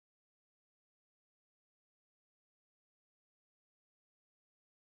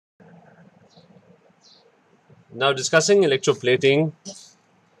Now discussing electroplating,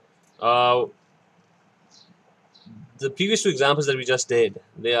 uh, the previous two examples that we just did,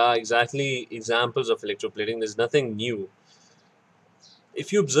 they are exactly examples of electroplating. There's nothing new.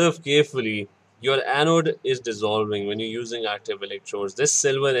 If you observe carefully, your anode is dissolving when you're using active electrodes. This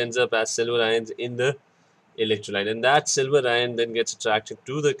silver ends up as silver ions in the electrolyte, and that silver ion then gets attracted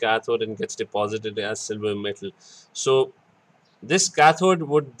to the cathode and gets deposited as silver metal. So this cathode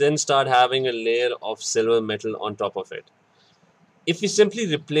would then start having a layer of silver metal on top of it. If we simply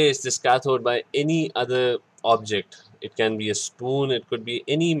replace this cathode by any other object, it can be a spoon, it could be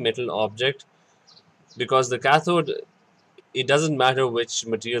any metal object, because the cathode, it doesn't matter which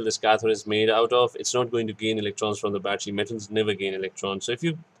material this cathode is made out of, it's not going to gain electrons from the battery. Metals never gain electrons. So if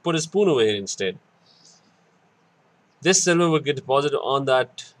you put a spoon over here instead, this silver would get deposited on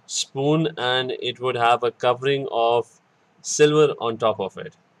that spoon and it would have a covering of silver on top of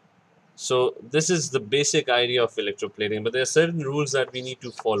it. So this is the basic idea of electroplating, but there are certain rules that we need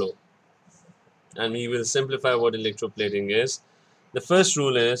to follow, and we will simplify what electroplating is. The first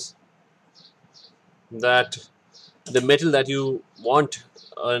rule is that the metal that you want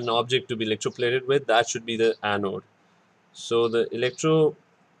an object to be electroplated with, that should be the anode. So the electroplating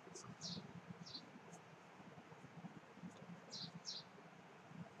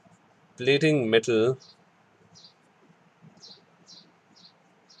metal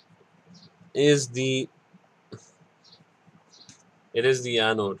is the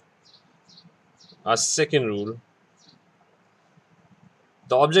anode. Our second rule,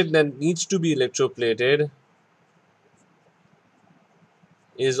 the object that needs to be electroplated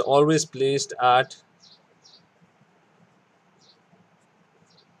is always placed at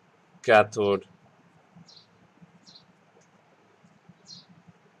cathode.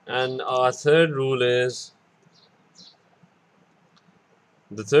 And our third rule is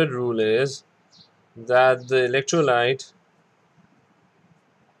that the electrolyte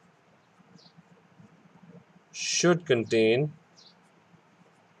should contain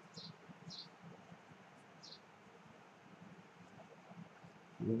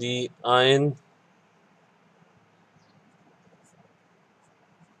the ion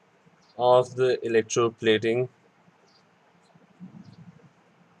of the electroplating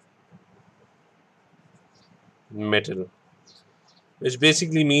metal, which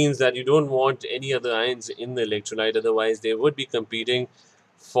basically means that you don't want any other ions in the electrolyte, otherwise they would be competing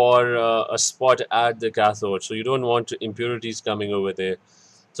for a spot at the cathode. So you don't want impurities coming over there.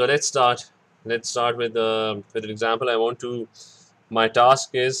 So let's start with an example. My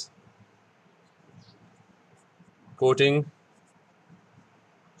task is coating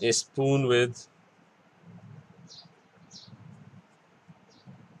a spoon with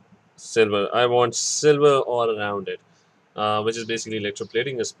silver. I want silver all around it, which is basically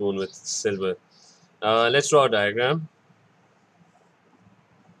electroplating a spoon with silver. Let's draw a diagram.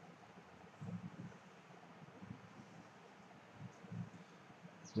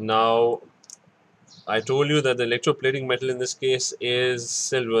 Now, I told you that the electroplating metal in this case is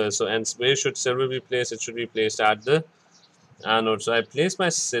silver. So, and where should silver be placed? It should be placed at the anode. So, I place my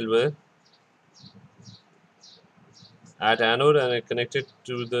silver at anode and I connect it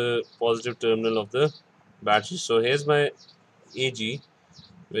to the positive terminal of the battery. So, here's my Ag,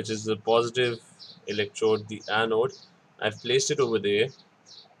 which is the positive electrode, the anode. I've placed it over there.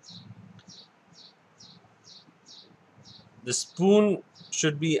 The spoon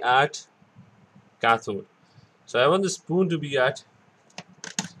should be at cathode. So I want the spoon to be at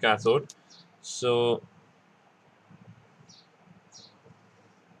cathode. So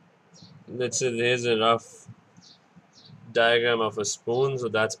let's say there's a rough diagram of a spoon. So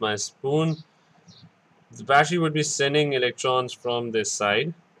that's my spoon. The battery would be sending electrons from this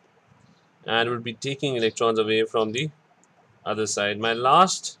side and would be taking electrons away from the other side. My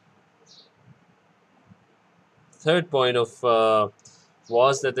last third point of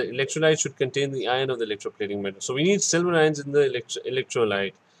was that the electrolyte should contain the ion of the electroplating metal. So we need silver ions in the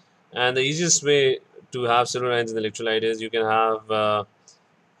electrolyte, and the easiest way to have silver ions in the electrolyte is you can have a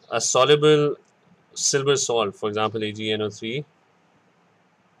soluble silver salt, for example AgNO3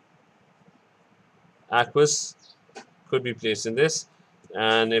 aqueous could be placed in this.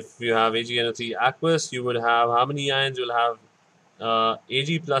 And if you have AgNO3 aqueous, you would have how many ions? You'll have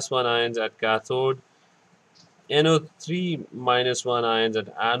Ag plus 1 ions at cathode, NO3 minus 1 ions at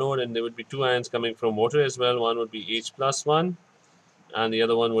anode, and there would be 2 ions coming from water as well. One would be H plus 1 and the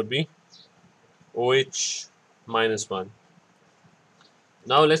other one would be OH minus 1.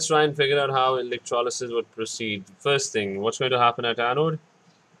 Now let's try and figure out how electrolysis would proceed. First thing, what's going to happen at anode?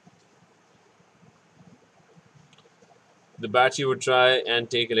 the battery would try and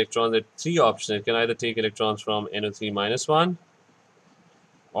take electrons. There are three options. It can either take electrons from NO3 minus 1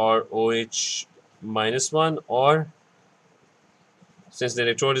 or OH minus 1, or since the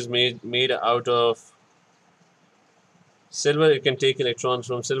electrode is made out of silver, it can take electrons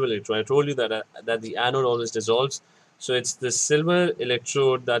from silver electrode. I told you that the anode always dissolves. So it's the silver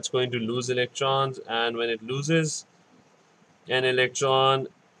electrode that's going to lose electrons, and when it loses an electron,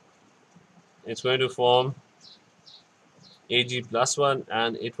 it's going to form Ag plus 1,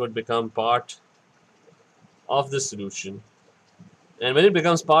 and it would become part of the solution. And when it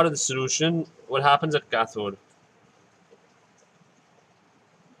becomes part of the solution, what happens at cathode?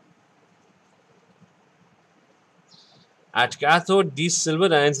 At cathode, these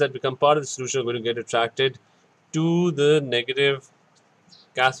silver ions that become part of the solution are going to get attracted to the negative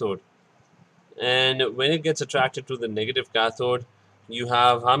cathode. And when it gets attracted to the negative cathode, you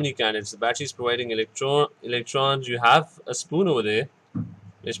have how many candidates? The battery is providing electrons. You have a spoon over there,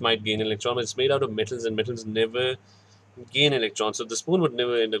 which might gain electron, but it's made out of metals, and metals never gain electrons. So the spoon would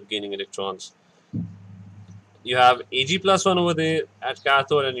never end up gaining electrons. You have Ag plus 1 over there at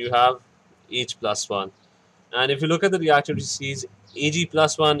cathode, and you have H plus 1. And if you look at the reactivity series, Ag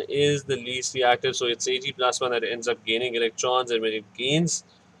plus 1 is the least reactive, so it's Ag plus 1 that ends up gaining electrons, and when it gains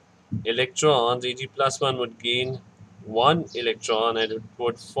electrons, Ag plus 1 would gain 1 electron, and it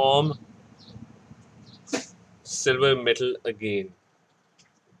would form silver metal again.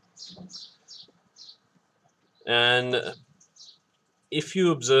 And if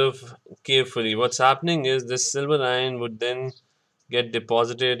you observe carefully, what's happening is this silver ion would then get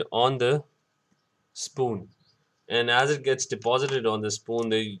deposited on the spoon. And as it gets deposited on the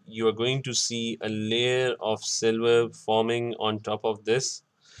spoon, you are going to see a layer of silver forming on top of this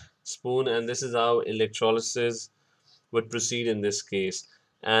spoon, and this is how electrolysis would proceed in this case.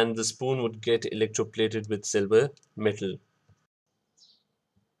 And the spoon would get electroplated with silver metal.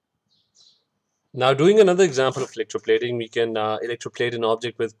 Now, doing another example of electroplating, we can electroplate an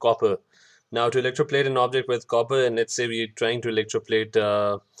object with copper. Now, to electroplate an object with copper, and let's say we're trying to electroplate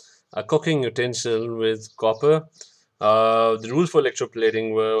a cooking utensil with copper. The rules for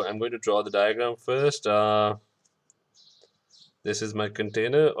electroplating were, I'm going to draw the diagram first. This is my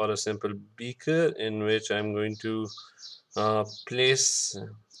container or a simple beaker in which I'm going to place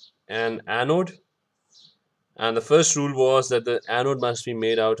an anode. And the first rule was that the anode must be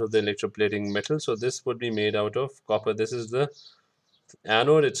made out of the electroplating metal. So this would be made out of copper. This is the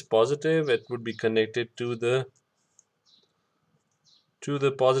anode. It's positive. It would be connected to the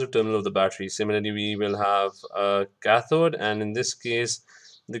positive terminal of the battery. Similarly, we will have a cathode, and in this case,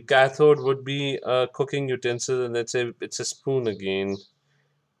 the cathode would be a cooking utensil, and let's say it's a spoon again.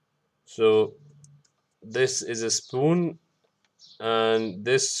 So this is a spoon, and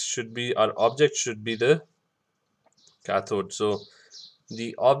this should be, our object should be the cathode. So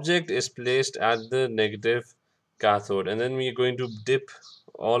the object is placed at the negative cathode, and then we're going to dip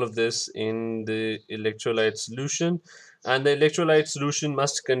all of this in the electrolyte solution, and the electrolyte solution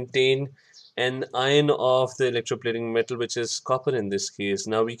must contain an ion of the electroplating metal, which is copper in this case.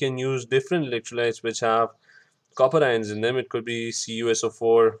 Now we can use different electrolytes which have copper ions in them. It could be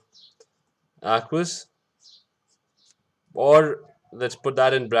CuSO4 aqueous, or let's put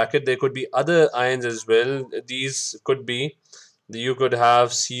that in bracket, there could be other ions as well. These could be, you could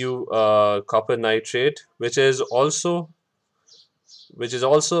have Cu copper nitrate, which is also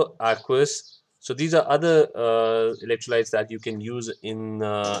aqueous. So these are other electrolytes that you can use in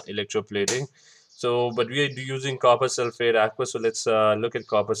electroplating. So, but we are using copper sulfate aqueous. So let's look at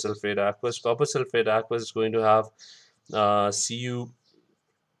copper sulfate aqueous. Copper sulfate aqueous is going to have Cu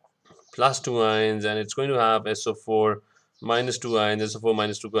plus 2 ions, and it's going to have SO4 minus 2 ions, SO4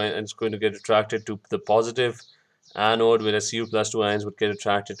 minus 2 ions, and it's going to get attracted to the positive anode, whereas Cu plus 2 ions would get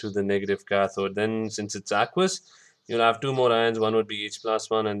attracted to the negative cathode. Then, since it's aqueous, you'll have two more ions. One would be H plus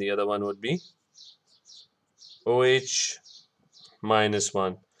 1, and the other one would be OH minus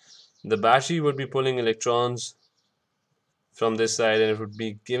 1. The battery would be pulling electrons from this side, and it would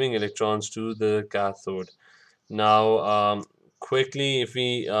be giving electrons to the cathode. Now, quickly, if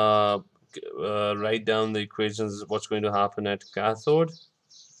we write down the equations, what's going to happen at cathode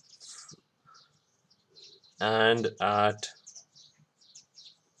and at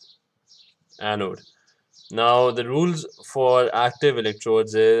anode. Now, the rules for active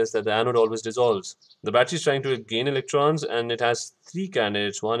electrodes is that the anode always dissolves. The battery is trying to gain electrons, and it has three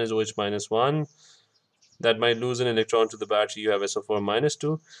candidates. One is OH minus 1. That might lose an electron to the battery. You have SO4 minus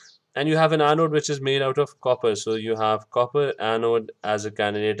 2. And you have an anode which is made out of copper. So you have copper anode as a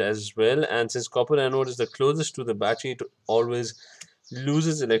candidate as well. And since copper anode is the closest to the battery, it always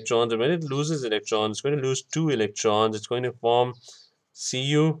loses electrons, and when it loses electrons, it's going to lose 2 electrons. It's going to form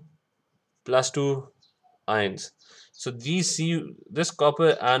Cu plus 2 ions. So this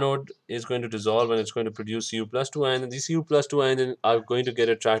copper anode is going to dissolve and it's going to produce Cu plus 2 ions, and these Cu plus 2 ions are going to get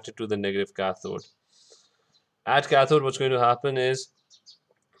attracted to the negative cathode. At cathode, what's going to happen is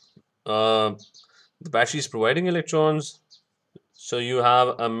uh, the battery is providing electrons. So you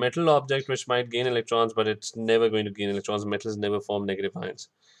have a metal object which might gain electrons, but it's never going to gain electrons. Metals never form negative ions.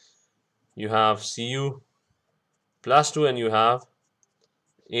 You have Cu plus 2 and you have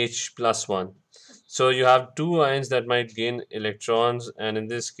H plus 1. So you have two ions that might gain electrons, and in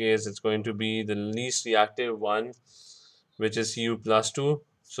this case, it's going to be the least reactive one, which is Cu plus 2.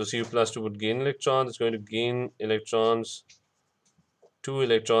 So Cu plus 2 would gain electrons. It's going to gain electrons, 2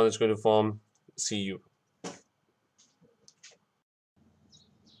 electrons. It's going to form Cu.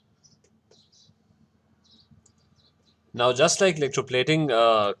 Now, just like electroplating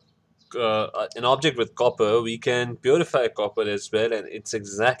an object with copper, we can purify copper as well, and it's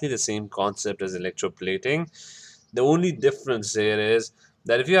exactly the same concept as electroplating. The only difference here is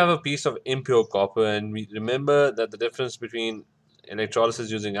that if you have a piece of impure copper, and we remember that the difference between electrolysis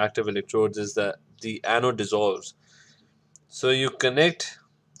using active electrodes is that the anode dissolves. So you connect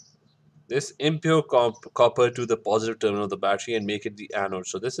this impure copper to the positive terminal of the battery and make it the anode.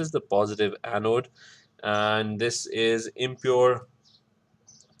 So this is the positive anode, and this is impure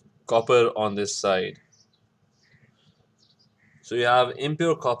copper on this side. So you have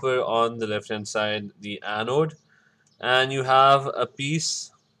impure copper on the left hand side, the anode, and you have a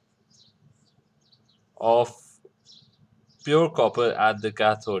piece of pure copper at the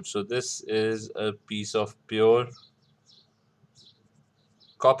cathode. So this is a piece of pure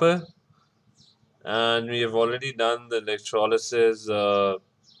copper, and we have already done the electrolysis of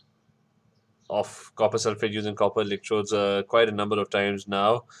copper sulfate using copper electrodes quite a number of times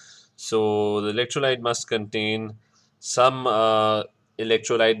now. So the electrolyte must contain some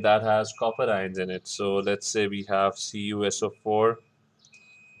electrolyte that has copper ions in it. So let's say we have CuSO4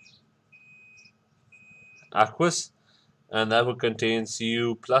 aqueous, and that would contain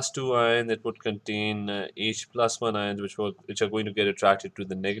Cu plus 2 ion. It would contain H plus 1 ions, which are going to get attracted to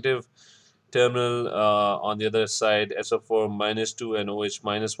the negative terminal. On the other side, SO4 minus 2 and OH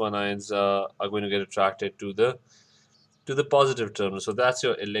minus 1 ions are going to get attracted to the positive terminal. So that's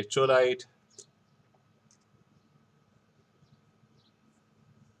your electrolyte.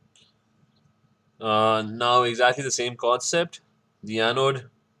 Now exactly the same concept. The anode.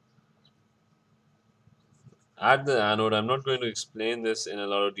 At the anode, I'm not going to explain this in a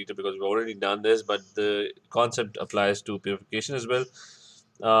lot of detail because we've already done this, but the concept applies to purification as well.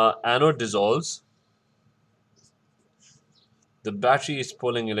 Anode dissolves. The battery is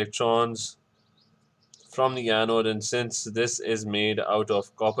pulling electrons from the anode, and since this is made out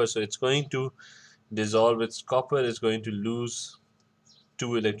of copper, so it's going to dissolve. Its copper is going to lose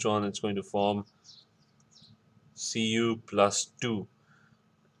 2 electrons. It's going to form Cu plus 2.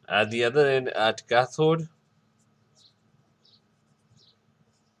 At the other end, at cathode,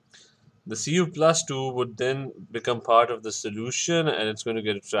 the Cu plus 2 would then become part of the solution, and it's going to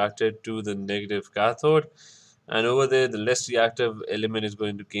get attracted to the negative cathode. And over there, the less reactive element is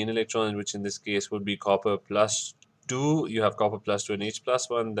going to gain electrons, which in this case would be copper plus 2. You have copper plus 2 and H plus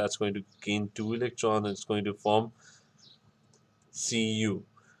 1. That's going to gain 2 electrons, and it's going to form Cu.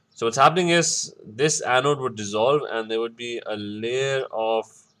 So what's happening is this anode would dissolve, and there would be a layer of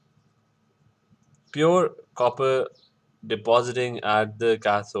pure copper depositing at the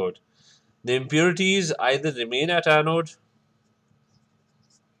cathode. The impurities either remain at anode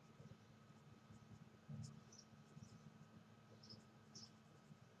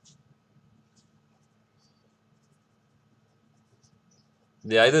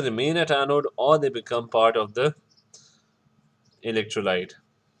or they become part of the electrolyte.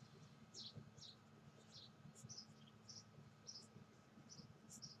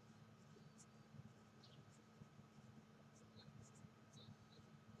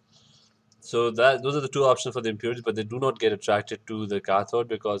 So those are the two options for the impurities, but they do not get attracted to the cathode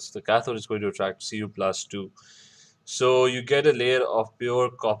because the cathode is going to attract Cu plus 2. So you get a layer of pure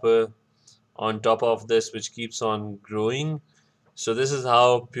copper on top of this, which keeps on growing. So this is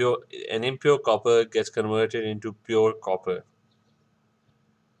how an impure copper gets converted into pure copper.